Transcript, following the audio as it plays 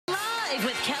Live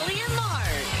with Kelly and Mark.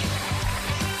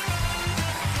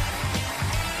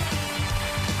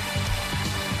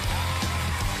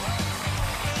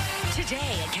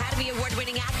 Today, Academy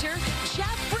Award-winning actor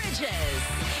Jeff Bridges.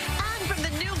 And from the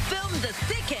new film The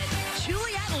Thicket,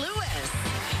 Juliette Lewis.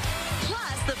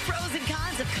 Plus, the pros and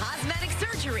cons of cosmetic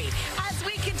surgery as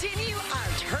we continue our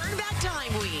Turn Back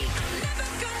Time Week.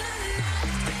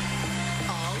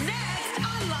 All next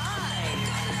on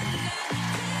Live.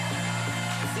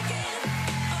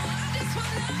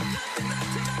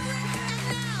 And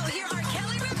now, here are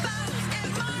Kelly Ripa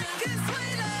and Marcus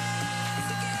Witter.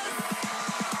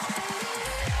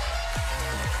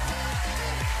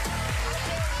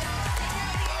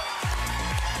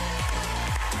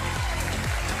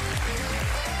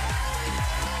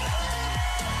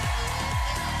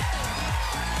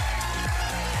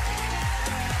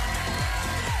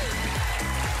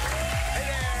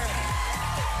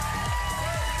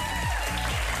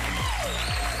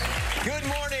 Good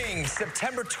morning,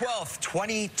 September 12th,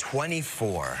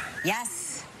 2024.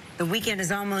 Yes, the weekend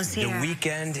is almost here. The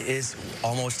weekend is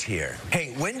almost here.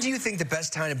 Hey, when do you think the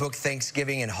best time to book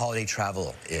Thanksgiving and holiday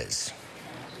travel is?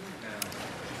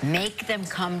 Make them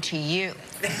come to you.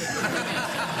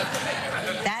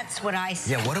 That's what I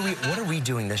say. Yeah, what are we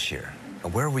doing this year?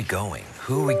 Where are we going?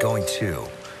 Who are we going to?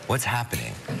 What's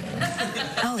happening?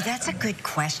 Oh, that's a good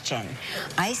question.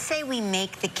 I say we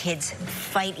make the kids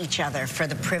fight each other for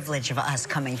the privilege of us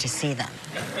coming to see them.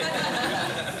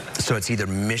 So it's either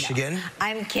Michigan,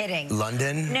 I'm kidding.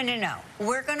 London. No.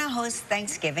 We're going to host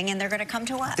Thanksgiving, and they're going to come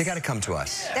to us. They got to come to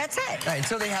us. That's it. Right,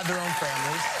 so they have their own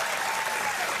families.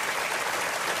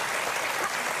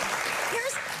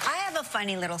 I have a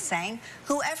funny little saying.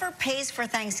 Whoever pays for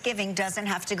Thanksgiving doesn't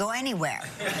have to go anywhere.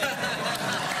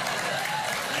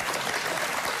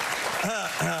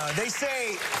 They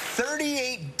say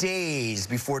 38 days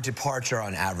before departure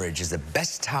on average is the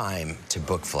best time to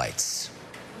book flights.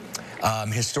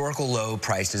 Historical low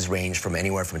prices range from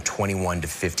anywhere from 21 to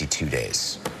 52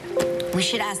 days. We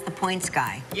should ask the points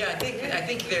guy. Yeah, I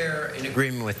think they're in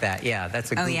agreement with that. Yeah,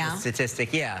 that's a good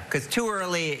statistic. Yeah, because too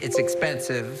early, it's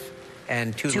expensive,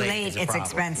 and too late is a it's problem.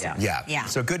 expensive. Yeah.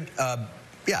 So good,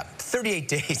 38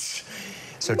 days.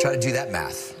 So try to do that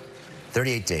math.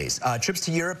 38 days. Trips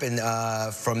to Europe and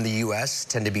from the U.S.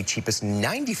 tend to be cheapest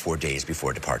 94 days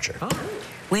before departure. Oh.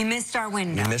 We missed our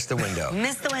window. You missed the window.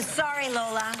 Missed the window. Sorry,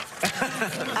 Lola.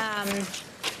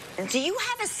 Do you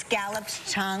have a scalloped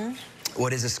tongue?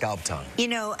 What is a scallop tongue? You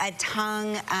know, a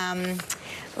tongue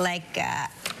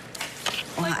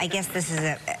well, I guess this is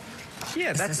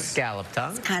Yeah, that's a scallop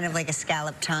tongue. kind of like a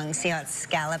scalloped tongue. See how it's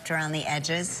scalloped around the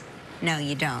edges? No,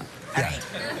 you don't. All right.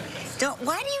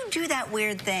 Why do you do that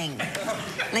weird thing?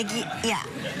 Like,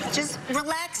 just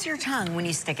relax your tongue when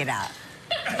you stick it out.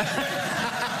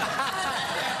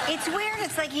 It's weird.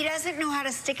 It's like he doesn't know how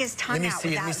to stick his tongue out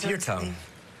without... Let me see your tongue.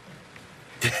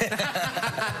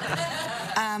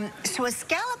 So a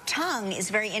scalloped tongue is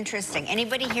very interesting.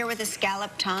 Anybody here with a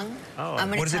scalloped tongue? Oh, I'm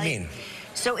gonna what does it tell you. mean?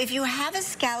 So if you have a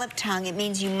scalloped tongue, it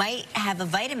means you might have a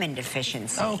vitamin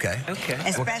deficiency. Oh, okay. Okay.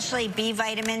 Especially B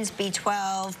vitamins,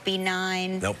 B12,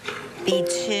 B9, Nope.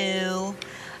 B2. You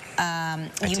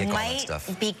take all that might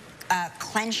stuff. be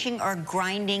clenching or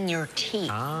grinding your teeth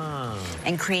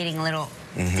and creating little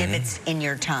Mm-hmm. divots in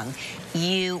your tongue.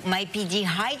 You might be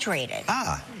dehydrated.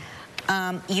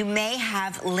 You may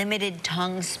have limited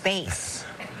tongue space.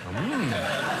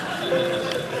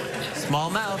 Small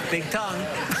mouth, big tongue.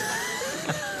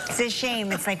 It's a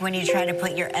shame. It's like when you try to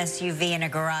put your SUV in a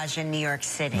garage in New York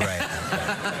City. Right.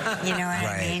 You know what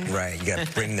I mean? Right. You got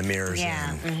to bring the mirrors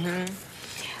in.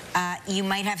 You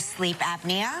might have sleep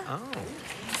apnea.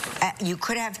 You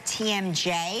could have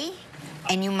TMJ.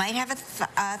 And you might have a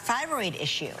thyroid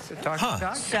issue. So talk to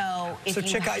doctor. So if you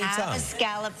check out your have tongue. a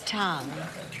scalloped tongue,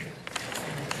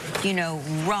 you know,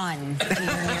 run to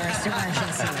your nearest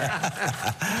emergency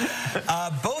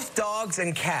room. Both dogs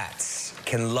and cats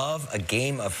can love a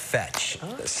game of fetch,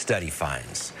 the study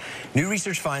finds. New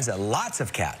research finds that lots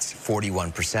of cats,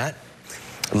 41%,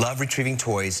 love retrieving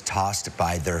toys tossed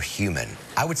by their human.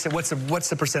 I would say, what's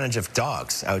the percentage of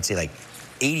dogs? I would say like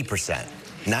 80%.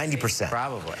 90%.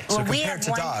 Probably. So Well, compared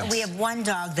to dogs. we have one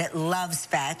dog that loves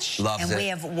fetch. Loves and it. we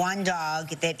have one dog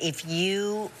that if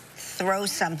you throw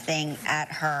something at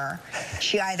her,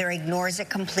 she either ignores it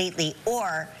completely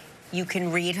or you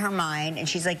can read her mind, and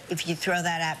she's like, if you throw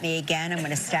that at me again, I'm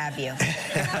going to stab you.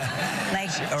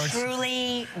 Like, she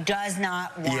truly does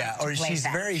not want to or play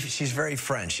fetch. she's very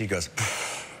French. She goes,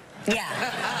 Yeah.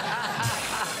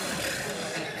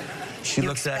 She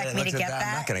looks at it and looks at that.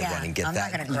 I'm not going to Yeah, run and get I'm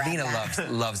that. not gonna grab Lena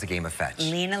that. loves the game of fetch.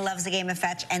 Lena loves the game of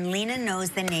fetch, and Lena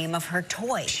knows the name of her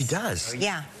toys. She does.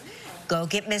 Yeah. Go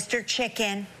get Mr.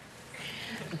 Chicken.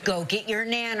 Go get your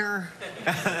nanner.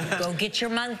 Go get your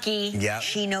monkey. Yeah.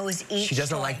 She knows each She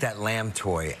doesn't toy. like that lamb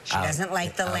toy. She doesn't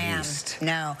like the lamb. East.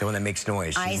 No. The one that makes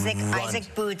noise. She Isaac runs.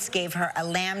 Boots gave her a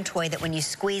lamb toy that when you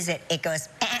squeeze it, it goes.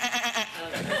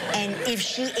 And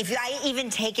if I even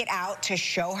take it out to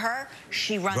show her,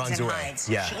 she runs and away. hides.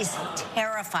 Yeah. She's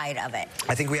terrified of it.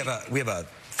 I think we have a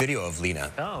video of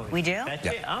Lena. Oh, We do?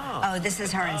 Yeah. Oh, this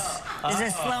is her. This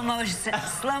is slow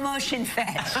motion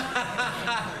fetch.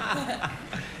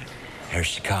 Here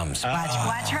she comes.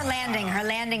 Watch her landing. Her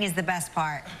landing is the best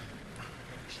part.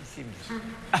 She seems...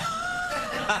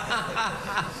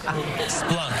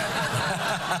 Splunk.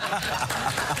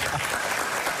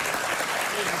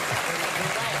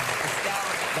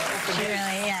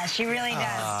 She really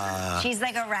does. She's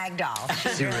like a rag doll.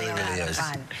 She's She really, really a lot is. of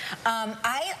fun.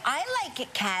 I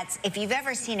like cats. If you've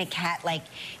ever seen a cat, like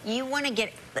you want to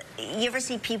get. You ever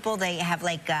see people? They have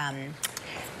like.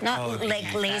 Not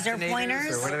like laser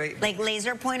pointers, or what are they? like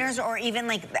laser pointers, or even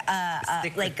like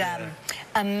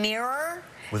a mirror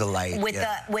With a light. with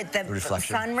yeah. the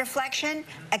reflection. sun reflection.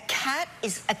 A cat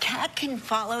can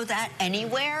follow that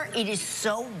anywhere. It is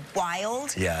so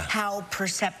wild how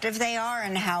perceptive they are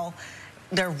and how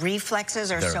their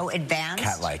reflexes are so advanced.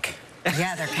 Cat-like.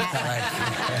 Yeah, they're cat-like.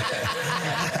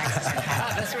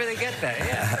 That's where they get that,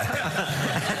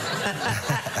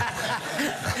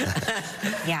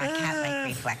 Yeah, cat-like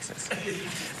reflexes.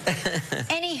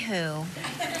 Anywho,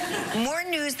 more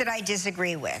news that I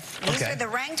disagree with. These are the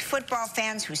ranked football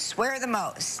fans who swear the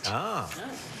most. Oh.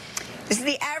 This is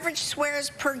the average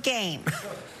swears per game.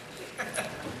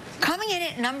 Coming in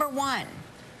at number 1,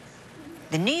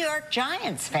 the New York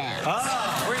Giants fans.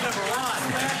 Oh, we're number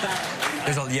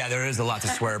 1. There is a lot to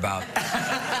swear about.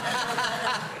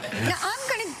 Now,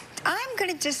 I'm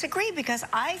gonna disagree because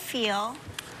I feel,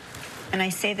 and I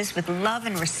say this with love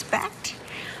and respect,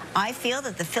 I feel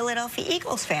that the Philadelphia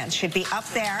Eagles fans should be up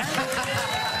there.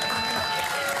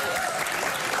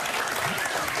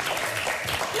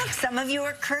 Look, some of you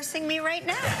are cursing me right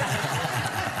now.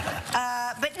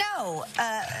 But no,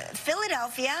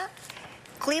 Philadelphia,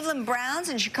 Cleveland Browns,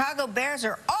 and Chicago Bears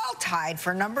are all tied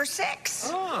for number 6.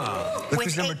 Oh. Look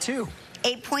who's number 2.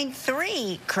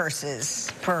 8.3 curses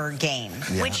per game,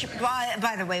 which,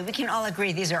 by the way, we can all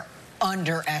agree these are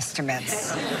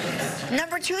underestimates.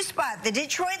 Number 2 spot, the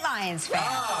Detroit Lions fans.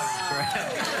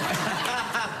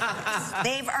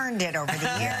 They've earned it over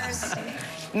the years.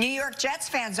 New York Jets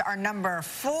fans are number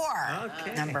 4.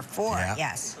 Okay. Number 4,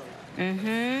 yes.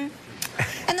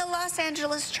 And the Los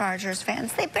Angeles Chargers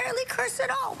fans, they barely curse at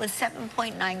all with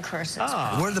 7.9 curses.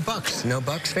 What are the Bucks? No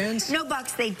Bucks fans? No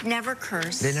Bucks, they never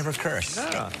curse. They never curse.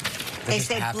 No. They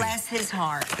say, bless his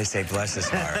heart. They say, bless his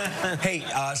heart. Hey,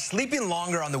 sleeping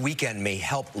longer on the weekend may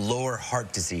help lower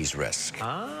heart disease risk.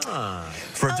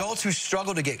 For adults who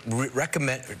struggle to get the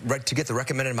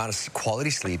recommended amount of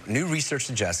quality sleep, new research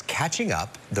suggests catching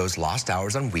up those lost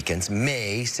hours on weekends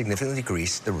may significantly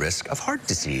decrease the risk of heart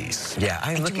disease. Yeah,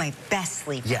 I do my best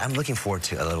sleep. Yeah, I'm looking forward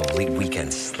to a little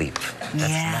weekend sleep. That's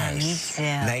nice. Me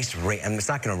too. Nice rain. I mean, it's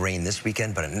not going to rain this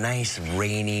weekend, but a nice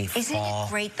rainy fall. Isn't it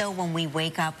great, though, when we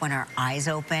wake up when our eyes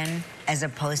open as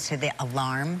opposed to the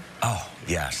alarm? Oh,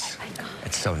 yes. Oh, my God.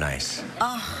 It's so nice.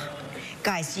 Oh,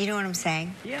 guys, you know what I'm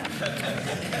saying? Yeah.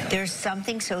 There's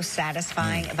something so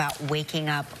satisfying about waking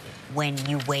up when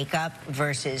you wake up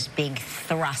versus being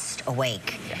thrust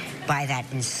awake by that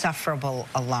insufferable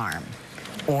alarm,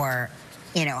 or,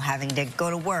 you know, having to go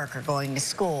to work or going to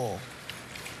school.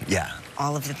 Yeah.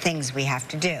 All of the things we have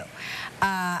to do.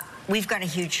 We've got a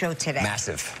huge show today.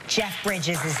 Massive. Jeff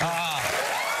Bridges is here.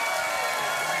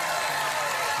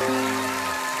 One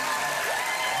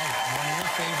of your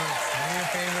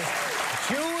favorites.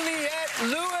 Juliette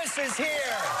Lewis is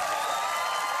here.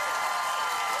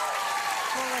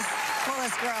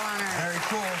 Coolest girl on earth. Very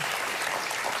cool.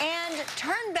 And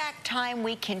Turn Back Time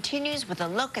Week continues with a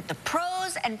look at the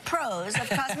pros and pros of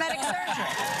cosmetic surgery.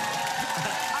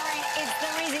 All right, it's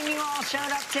the reason you all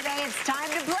showed up today. It's time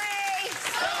to play.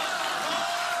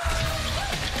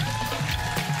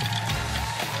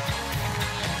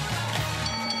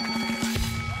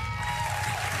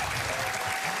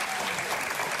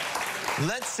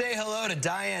 Let's say hello to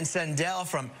Diane Sandell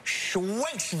from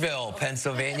Schwenksville,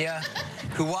 Pennsylvania,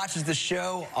 who watches the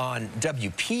show on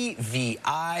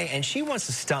WPVI, and she wants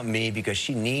to stump me because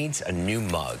she needs a new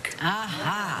mug.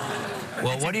 Aha.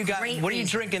 Well, what do you got? What are you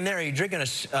drinking there? Are you drinking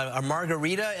a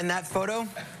margarita in that photo?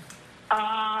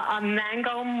 A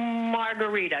mango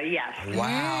margarita, yes.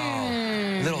 Wow.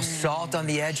 Little salt on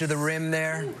the edge of the rim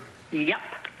there. Yep.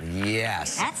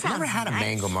 Yes. That sounds Never had a nice.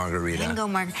 mango margarita. Mango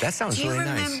margarita. That sounds really nice.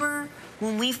 Do you remember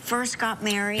when we first got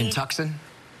married? In Tucson?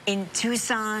 In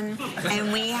Tucson,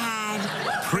 and we had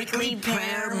prickly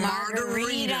pear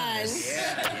margaritas.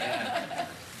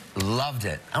 Loved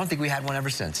it. I don't think we had one ever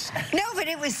since. No, but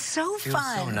it was so fun. It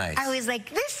was so nice. I was like,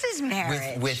 this is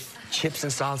marriage. With chips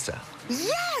and salsa.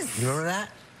 Yes. You remember that?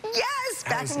 Yes.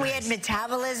 Back when we had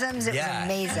metabolisms, it was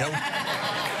amazing.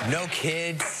 No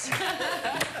kids.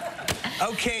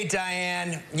 Okay,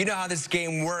 Diane, you know how this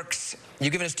game works.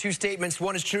 You've given us 2 statements.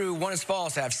 One is true, one is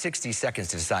false. I have 60 seconds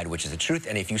to decide which is the truth.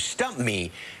 And if you stump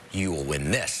me, you will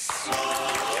win this.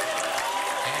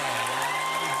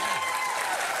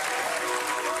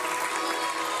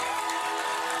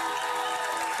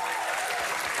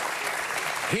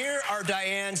 Here are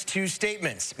Diane's 2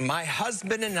 statements. My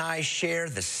husband and I share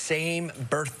the same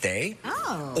birthday.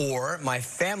 Oh. Or my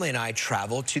family and I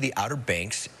travel to the Outer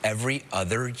Banks every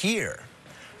other year.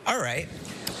 All right.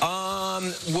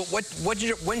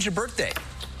 When's your birthday?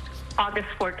 August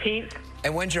 14th.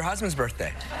 And when's your husband's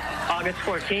birthday? August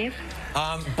 14th.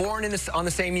 Born on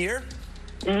the same year?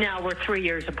 No, we're 3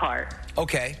 years apart.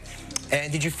 Okay.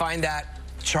 And did you find that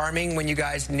charming when you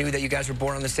guys knew that you guys were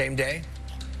born on the same day?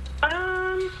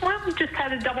 Well, we just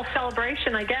had a double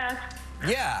celebration, I guess.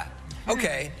 Yeah.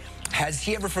 Okay. Has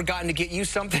he ever forgotten to get you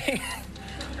something?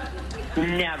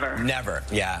 Never. Never,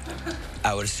 yeah.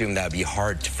 I would assume that would be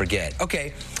hard to forget.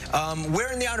 Okay,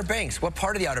 where in the Outer Banks? What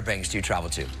part of the Outer Banks do you travel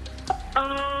to?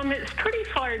 It's pretty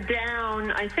far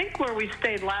down. I think where we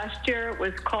stayed last year, it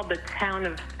was called the town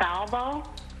of Salvo.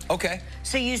 Okay.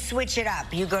 So you switch it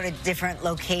up. You go to different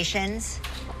locations?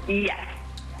 Yes.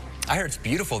 I heard it's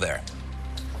beautiful there.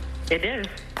 It is.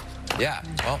 Yeah,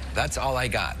 well, that's all I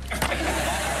got.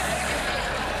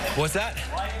 What's that?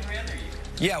 Why every other year?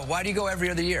 Yeah, why do you go every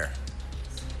other year?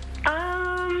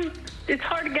 It's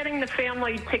hard getting the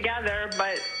family together,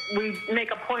 but we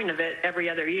make a point of it every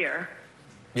other year.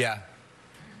 Yeah.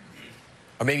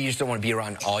 Or maybe you just don't want to be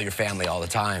around all your family all the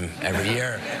time every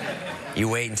year. You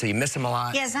wait until you miss them a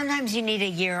lot. Yeah, sometimes you need a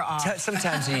year off.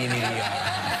 Sometimes you need a year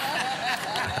off.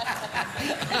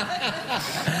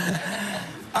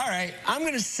 All right, I'm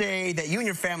going to say that you and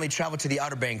your family travel to the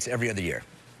Outer Banks every other year.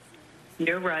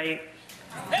 You're right.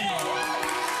 That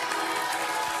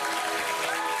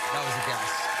was a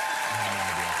guess. I had no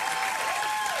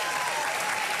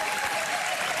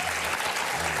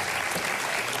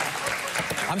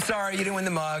idea. I'm sorry you didn't win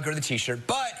the mug or the t-shirt,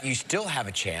 but you still have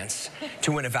a chance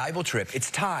to win a valuable trip. It's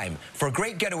time for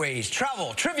Great Getaways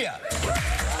Travel Trivia.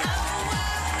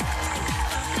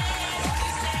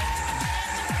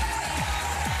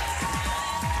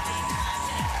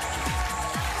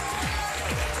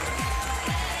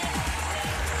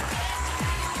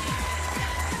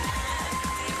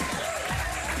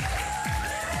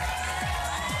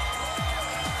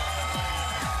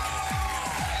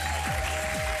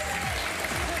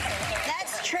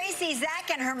 Tracy Zack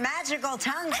and her magical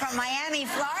tongue from Miami,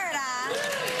 Florida.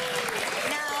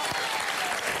 Now,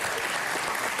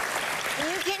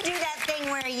 you can do that thing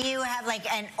where you have like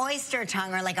an oyster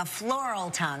tongue or like a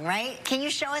floral tongue, right? Can you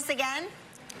show us again?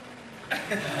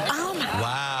 Oh my.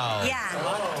 Wow.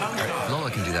 Yeah. Lola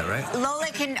can do that, right? Lola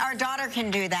can, our daughter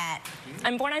can do that.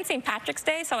 I'm born on St. Patrick's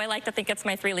Day, so I like to think it's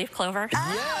my 3-leaf clover.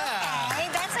 Oh, yeah. Okay,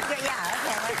 that's a good,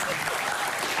 yeah, okay.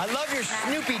 I love your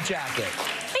Snoopy jacket.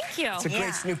 Thank you. It's a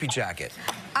great Snoopy jacket.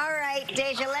 All right,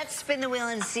 Deja, let's spin the wheel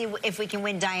and see if we can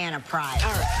win Diana a prize.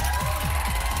 All right.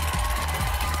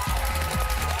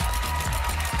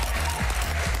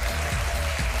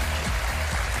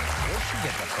 Where'd she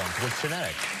get that from? What's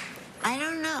genetic? I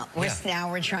don't know. Now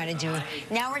we're trying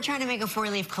to make a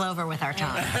 4-leaf clover with our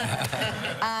tongue.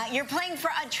 You're playing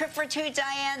for a trip for 2,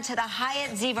 Diane, to the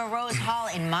Hyatt Ziva Rose Hall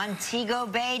in Montego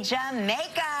Bay, Jamaica. 7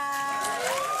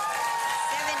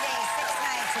 days, 6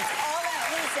 nights. It's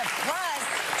all-inclusive plus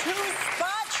 2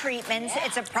 spa treatments.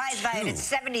 It's a prize value at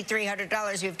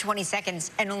 $7,300. You have 20 seconds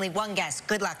and only 1 guess.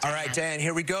 Good luck, Diane. All right, Diane,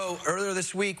 here we go. Earlier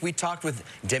this week, we talked with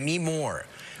Demi Moore.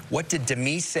 What did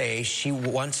Demi say she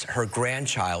wants her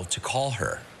grandchild to call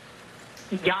her?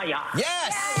 Yaya.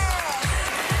 Yes!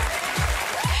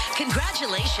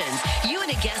 Congratulations. You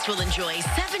and a guest will enjoy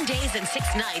 7 days and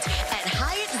 6 nights at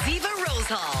Hyatt Ziva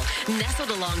Rose Hall. Nestled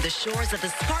along the shores of the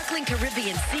sparkling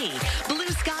Caribbean Sea,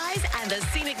 blue skies, and the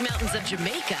scenic mountains of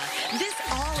Jamaica, this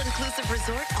all-inclusive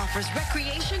resort offers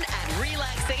recreation and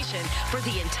relaxation for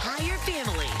the entire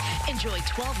family. Enjoy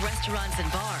 12 restaurants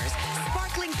and bars,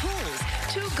 sparkling pools,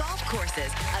 2 golf courses,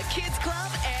 a kids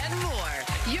club, and more.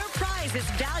 Your prize prize is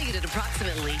valued at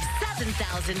approximately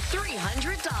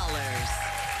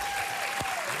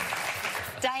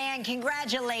 $7,300. Diane,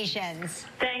 congratulations.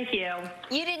 Thank you.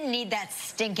 You didn't need that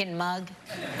stinking mug.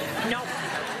 Nope.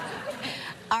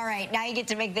 All right, now you get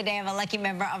to make the day of a lucky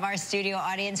member of our studio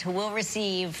audience who will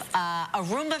receive a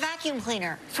Roomba vacuum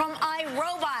cleaner from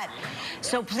iRobot.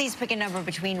 So please pick a number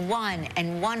between 1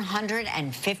 and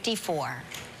 154.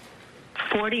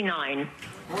 49.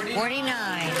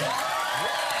 49.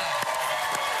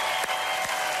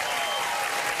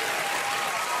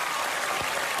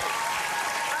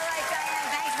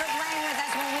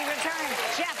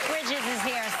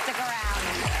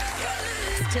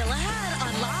 Still ahead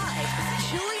on Live,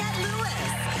 Juliette Lewis.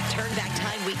 Turn Back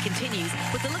Time Week continues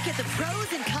with a look at the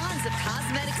pros and cons of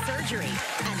cosmetic surgery.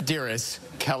 And Dearest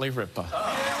Kelly Ripa.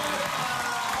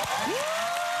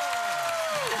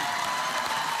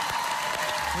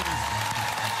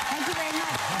 Thank you very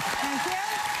much. Thank you.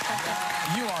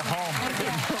 You are home.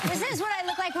 This is what I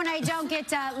look like when I don't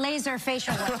get laser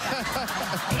facial work done.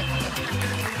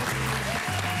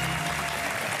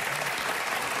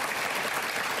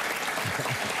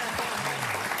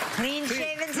 Clean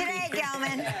shaven today,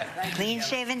 Gelman. Clean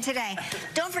shaven today.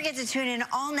 Don't forget to tune in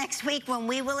all next week when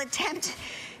we will attempt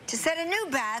to set a new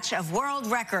batch of world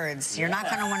records. You're not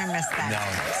going to want to miss that. No.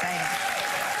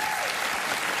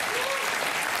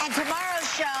 And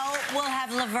tomorrow's show, we'll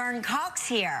have Laverne Cox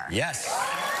here. Yes.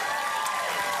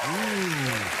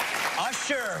 Ooh.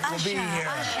 Usher will be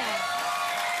here.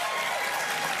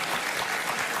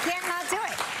 Can't not do it.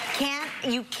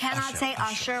 You cannot say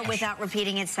Usher without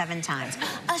repeating it 7 times.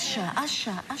 Usher,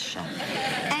 Usher, Usher.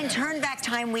 And Turn Back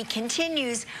Time Week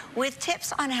continues with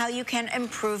tips on how you can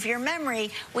improve your memory,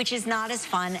 which is not as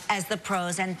fun as the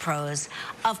pros and pros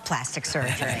of plastic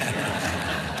surgery.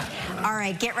 All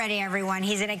right, get ready, everyone.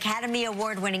 He's an Academy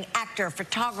Award-winning actor,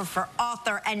 photographer,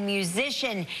 author, and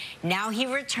musician. Now he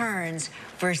returns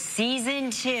for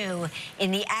season 2 in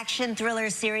the action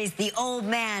thriller series, The Old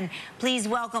Man. Please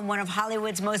welcome one of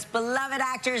Hollywood's most beloved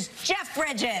actors, Jeff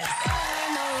Bridges.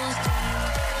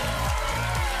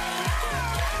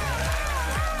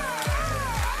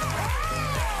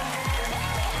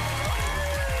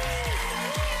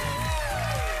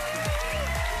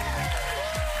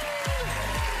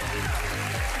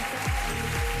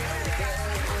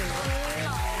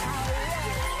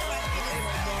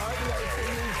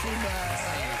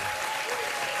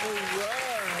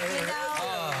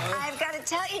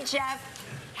 Tell you, Jeff,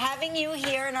 having you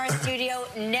here in our studio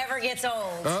never gets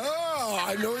old. Oh,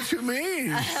 I know what you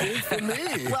mean. It's for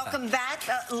me. Welcome back.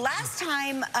 Last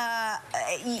time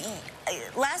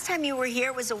you were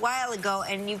here was a while ago,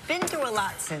 and you've been through a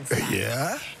lot since then.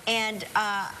 Yeah. And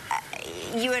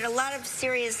you had a lot of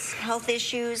serious health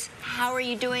issues. How are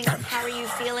you doing? How are you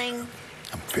feeling?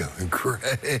 I'm feeling great.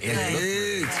 It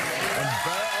is.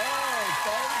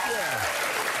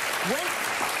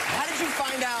 How did you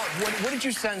find out? What did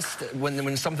you sense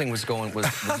when something was wrong?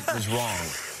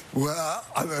 Well,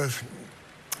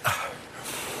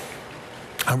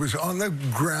 I was on the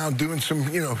ground doing some,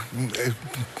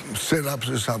 sit-ups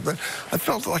or something. I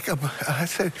felt like I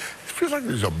said, it feels like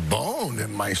there's a bone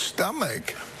in my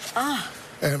stomach.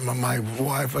 And my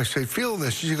wife, I say, feel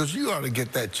this. She goes, you ought to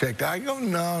get that checked out. I go,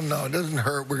 no, it doesn't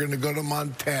hurt. We're going to go to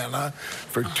Montana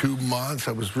for 2 months.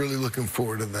 I was really looking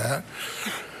forward to that.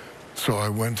 So I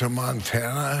went to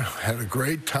Montana, had a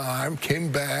great time, came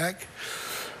back.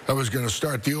 I was going to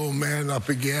start The Old Man up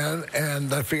again,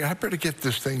 and I figured I better get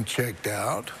this thing checked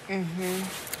out. Mm-hmm.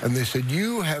 And they said,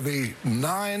 you have a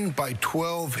 9 by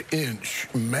 12-inch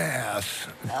mass,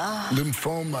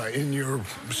 lymphoma in your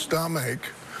stomach.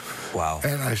 Wow.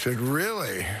 And I said,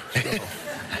 really? So,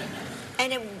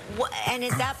 And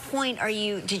at that point,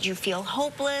 did you feel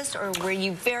hopeless, or were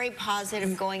you very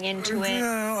positive going into it?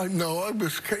 No, I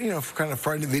was kind of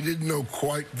frightened. They didn't know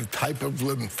quite the type of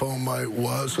lymphoma it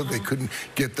was, so they couldn't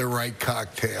get the right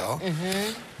cocktail.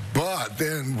 But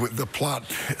then the plot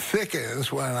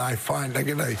thickens when I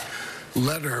get a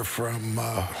letter from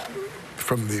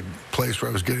the place where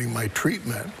I was getting my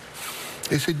treatment.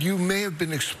 They said, you may have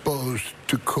been exposed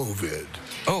to COVID.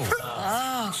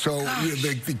 So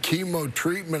the chemo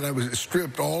treatment, I was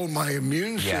stripped all of my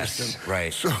immune system. Yes,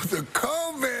 right. So the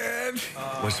COVID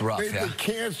was rough, made the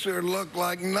cancer look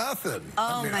like nothing.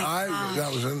 Oh, my gosh. I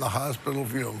was in the hospital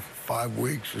for 5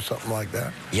 weeks or something like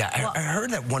that. Yeah, I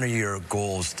heard that one of your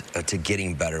goals to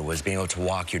getting better was being able to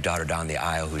walk your daughter down the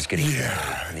aisle who's getting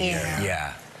better.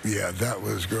 Yeah, that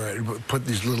was great. Put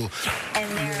these little...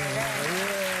 And there it is.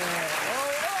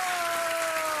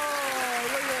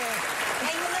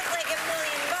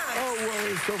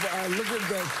 so I look at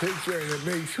that picture and it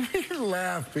makes me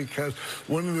laugh because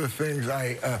one of the things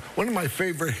one of my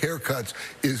favorite haircuts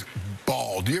is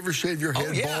bald. Do you ever shave your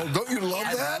head bald? Don't you love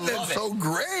that? That's so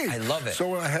great. I love it. So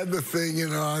when I had the thing, you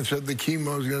know, I said the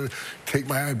chemo was going to take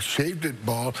I shaved it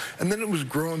bald, and then it was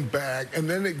growing back, and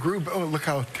then it grew. Oh, look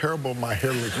how terrible my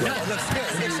hair looks. No, it looks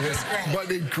good. It looks great.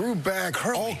 But it grew back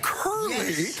all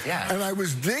curly, and I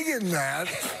was digging that,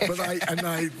 but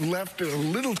I left it a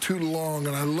little too long,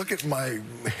 and I look at my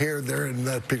hair there in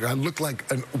that picture. I look like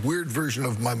a weird version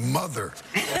of my mother.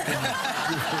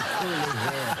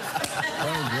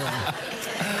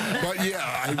 But yeah,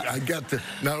 I got to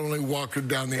not only walk her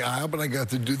down the aisle, but I got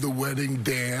to do the wedding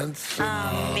dance.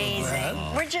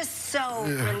 Amazing. We're just so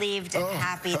relieved and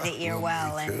happy that you're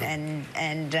well, and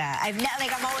I'm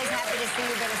always happy to see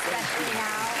you, but especially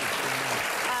now.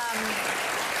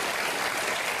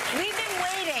 We've been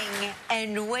waiting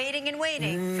and waiting and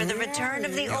waiting for the return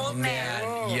of the old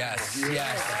man. Yes,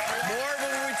 yes. More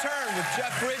when we return with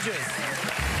Jeff Bridges.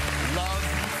 Love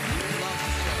the show.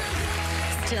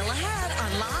 Still ahead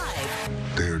on Live.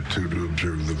 Day or two to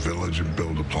observe the village and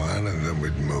build a plan, and then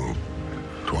we'd move.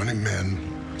 20 men,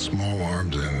 small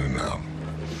arms in and out.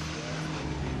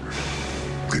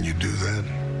 Can you do that?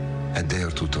 A day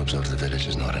or two to observe the village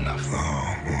is not enough. Oh,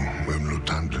 well, we have no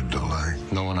time to delay.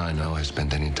 No one I know has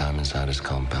spent any time inside his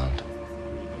compound.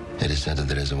 It is said that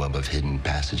there is a web of hidden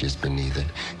passages beneath it.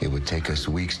 It would take us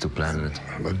weeks to plan it.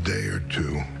 A day or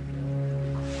two.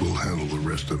 We'll handle the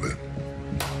rest of it.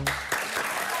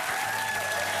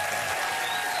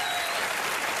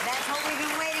 That's what we've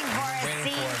been waiting for. A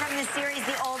scene from the series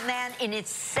The Old Man in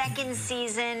its second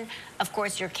season. Of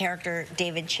course, your character,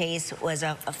 David Chase, was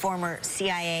a former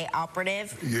CIA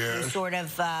operative. Yes. Who sort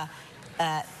of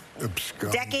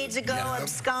decades ago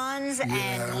absconds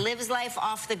and lives life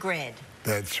off the grid.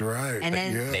 That's right. And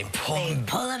then they pull him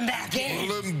back in.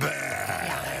 Pull him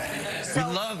back. So,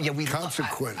 we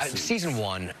consequences. Season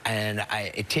 1, and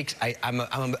I'm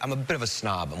a bit of a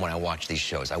snob when I watch these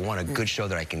shows. I want a good show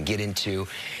that I can get into,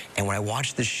 and when I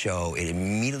watched the show, it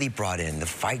immediately brought in the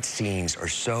fight scenes are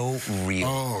so real.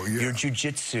 Oh, yeah. Your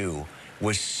jiu-jitsu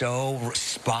was so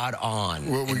spot on.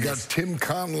 Well, we got Tim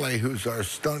Conley, who's our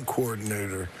stunt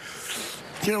coordinator.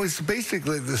 You know, it's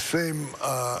basically the same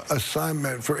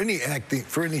assignment for any acting,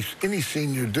 for any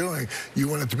scene you're doing. You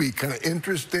want it to be kind of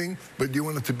interesting, but you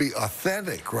want it to be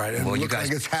authentic, right? And look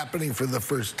like it's happening for the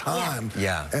first time.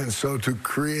 Yeah. And so to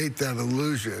create that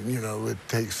illusion, you know, it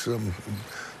takes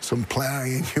some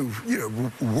planning, and you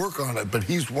know, work on it, but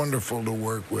he's wonderful to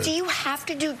work with. do you have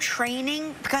to do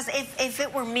training? Because if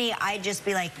it were me, I'd just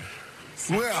be like,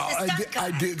 well,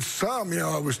 I did some. You know,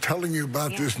 I was telling you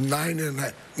about this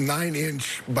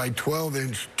 9-inch by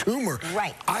 12-inch tumor.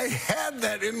 Right. I had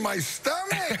that in my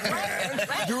stomach, man,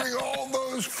 doing all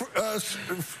those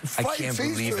fight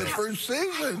scenes for the first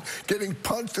season, getting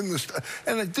punched in the stomach.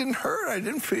 And it didn't hurt. I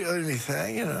didn't feel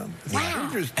anything, you know.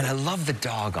 Wow. And I love the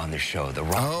dog on the show, the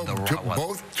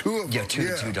two of them.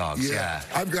 Yeah, two dogs, yeah.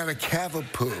 I've got a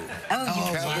Cavapoo.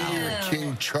 Cavalier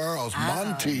King Charles,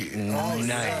 Monty. Oh,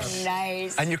 nice. So nice.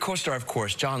 And your co-star, of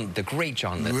course, the great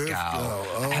John Lithgow.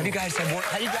 Have you guys worked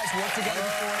together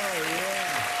before?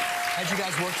 Had you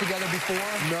guys worked together before?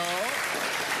 No.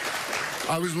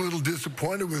 I was a little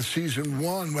disappointed with season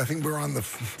 1. I think we were on the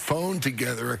phone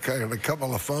together, a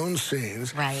couple of phone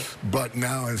scenes. Right. But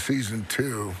now in season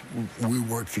 2, we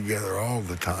work together all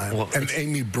the time. Well, and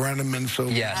Amy Brenneman, so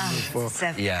wonderful. It's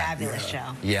a fabulous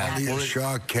show. Yeah. Leah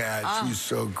Shawkat, she's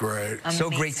so great. Amazing. So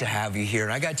great to have you here.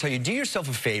 And I got to tell you, do yourself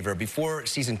a favor before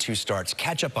season 2 starts.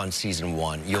 Catch up on season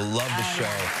 1. You'll love the show.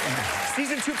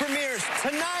 Season 2 premieres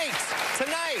tonight.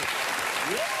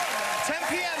 10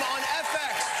 p.m. on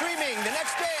FX, streaming the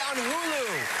next day on Hulu.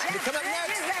 Coming up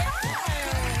next.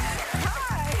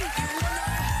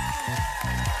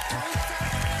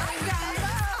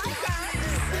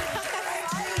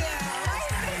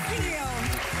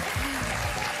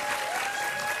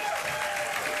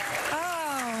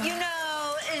 You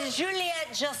know,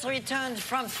 Juliette just returned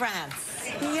from France.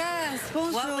 Yes,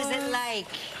 bonjour. What was it like?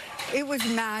 It was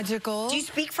magical. Do you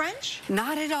speak French?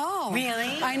 Not at all.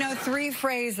 Really? I know 3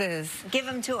 phrases. Give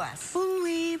them to us. Bon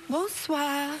nuit,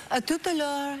 bonsoir, à tout à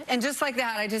l'heure. And just like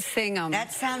that, I just sing them.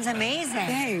 That sounds amazing.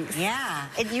 Thanks. Yeah.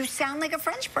 You sound like a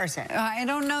French person. I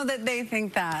don't know that they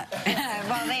think that.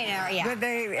 Well, they know, yeah. But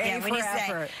they when you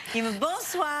say,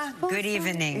 bonsoir, good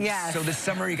evening. Yes. So this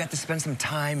summer, you got to spend some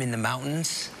time in the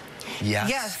mountains? Yes.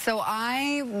 Yes, so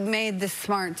I made the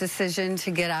smart decision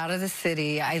to get out of the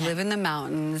city. I live in the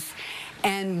mountains,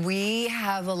 and we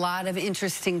have a lot of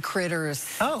interesting critters.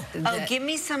 Give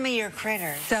me some of your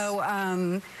critters. So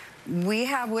We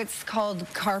have what's called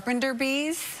carpenter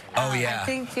bees. Oh, yeah. I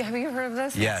think, have you heard of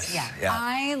this? Yes. Yeah. Yeah.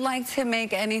 I like to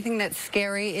make anything that's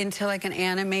scary into like an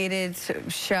animated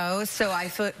show. So I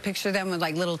picture them with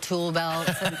like little tool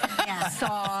belts and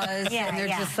saws, and they're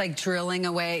just like drilling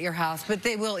away at your house. But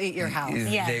they will eat your house.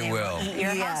 Yeah, they will. Eat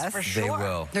your house for sure. They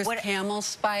will. There's camel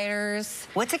spiders.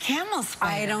 What's a camel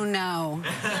spider? I don't know,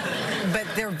 but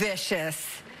they're vicious.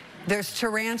 There's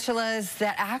tarantulas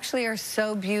that actually are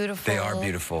so beautiful. They are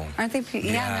beautiful. Aren't they?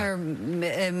 Yeah,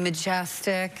 they're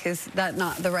majestic. Is that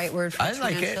not the right word for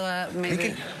tarantula? Like it.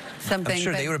 Maybe something. I'm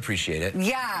sure they would appreciate it.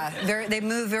 Yeah, they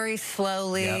move very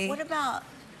slowly. Yep. What about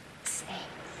snakes?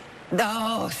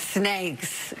 Oh,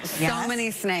 snakes. So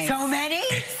many snakes. So many?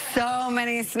 So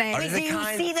many snakes. Wait, do you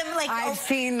see them like... I've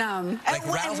seen them. Like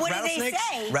and what do they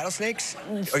say? Rattlesnakes?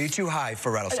 Are you too high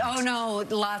for rattlesnakes? Oh, no,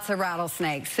 lots of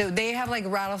rattlesnakes. So they have like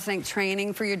rattlesnake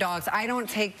training for your dogs. I don't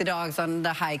take the dogs on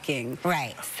the hiking.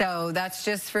 Right. So that's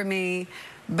just for me.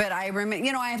 But I remember,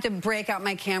 you know, I have to break out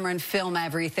my camera and film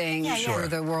everything for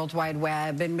the World Wide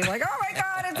Web and be like, oh my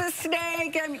God, it's a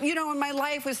snake. And, you know, when my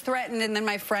life was threatened, and then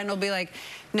my friend will be like,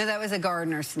 no, that was a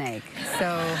gardener snake.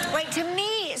 So. Wait, to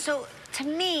me,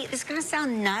 this is gonna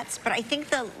sound nuts, but I think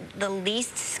the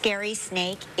least scary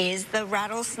snake is the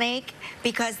rattlesnake,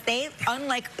 because they,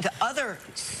 unlike the other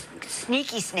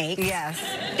sneaky snakes,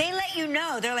 they let you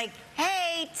know. They're like,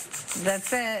 hey,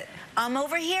 that's it. I'm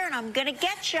over here and I'm gonna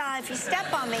get you if you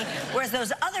step on me. Whereas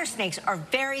those other snakes are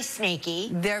very snaky.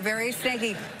 They're very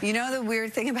snaky. You know, the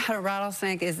weird thing about a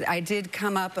rattlesnake is I did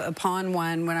come up upon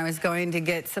one when I was going to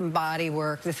get some body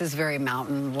work. This is very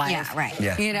mountain life. Yeah, right.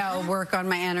 Yeah. You know, work on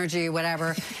my energy,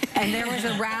 whatever. And there was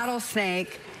a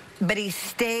rattlesnake, but he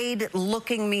stayed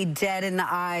looking me dead in the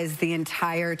eyes the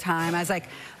entire time. I was like,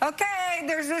 okay,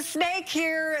 there's a snake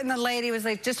here. And the lady was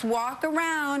like, just walk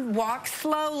around, walk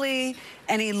slowly.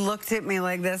 And he looked at me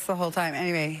like this the whole time.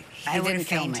 Anyway, he didn't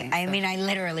kill me. I mean, I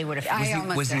literally would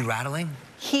have. Was he rattling?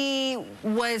 He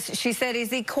was, she said,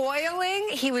 is he coiling?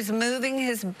 He was moving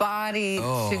his body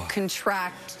to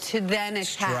contract, to then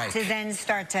attack. To then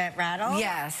start to rattle?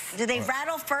 Yes. Do they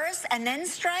rattle first and then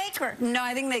strike? Or? No,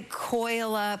 I think they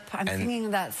coil up. I'm thinking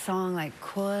of that song, like,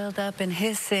 coiled up and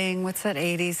hissing. What's that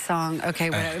 80s song?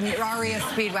 Okay, whatever. REO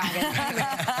Speedwagon. Anyway,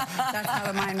 that's how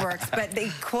the mind works. But they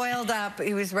coiled up.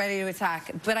 He was ready to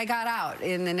attack. But I got out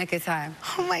in the nick of time.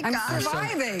 Oh, my God. I'm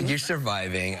surviving. You're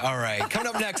surviving. All right. Coming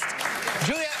up next,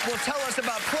 Juliette will tell us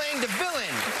about playing the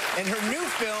villain in her new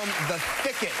film, The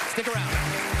Thicket. Stick around.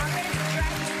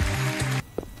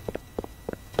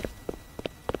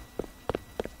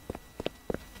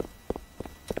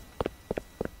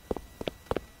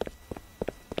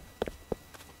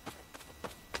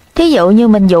 Thí dụ như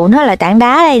mình dụ nó lại tảng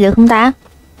đá đây được không ta?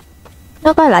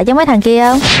 Nó có lại giống mấy thằng kia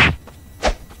không?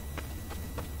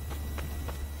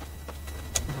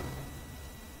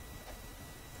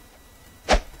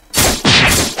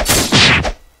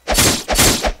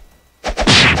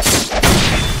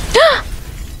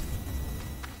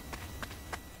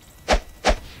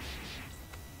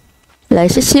 Lại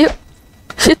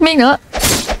xích miếng nữa.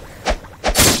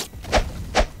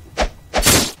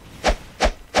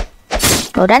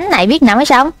 Đồ đánh này biết nằm hay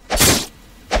xong.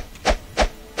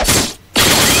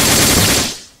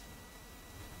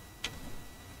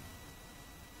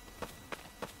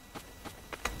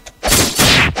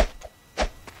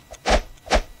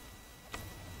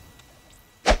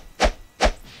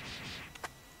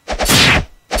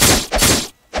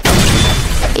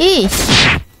 Ý.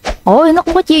 Ôi, nó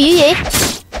cũng có chiêu dữ vậy.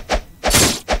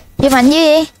 Chiêu mạnh dữ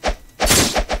vậy.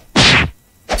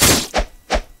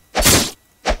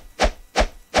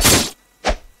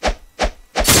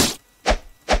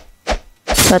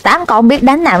 Rồi 8 con biết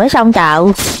đánh nào mới xong trời.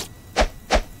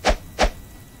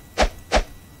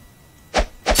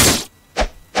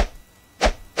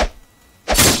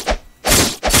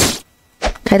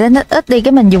 Phải đánh ít đi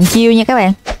cái mình dùng chiêu nha các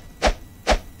bạn.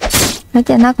 Nói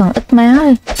cho nó còn ít máu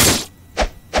đi.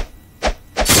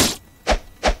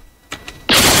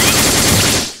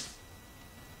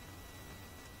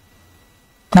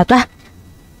 Mệt quá.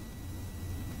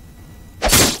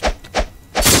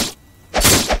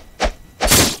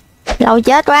 Lâu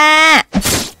chết quá.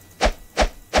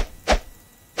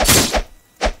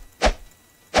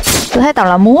 Tôi thấy toàn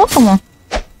là múa không à.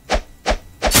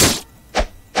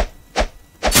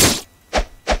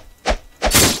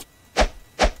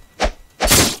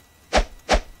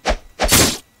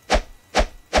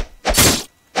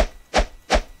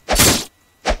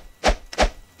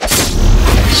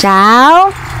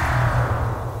 Sao?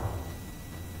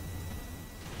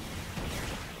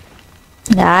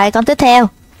 Rồi, con tiếp theo.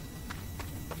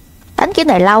 Đánh cái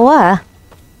này lâu quá à.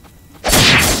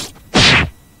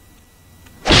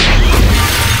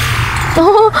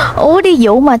 Ủa đi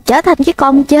vụ mà trở thành cái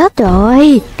con chết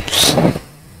rồi.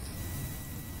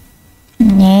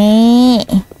 Nè.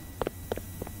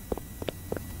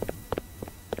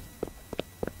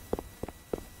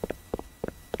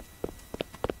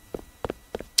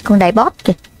 Con đại boss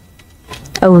kìa.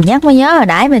 Nhắc mới nhớ hồi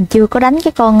nãy mình chưa có đánh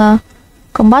cái con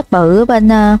boss bự ở bên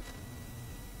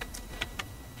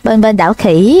đảo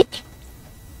khỉ.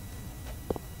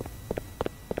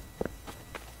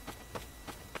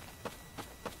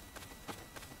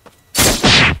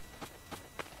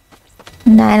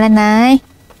 Này là này.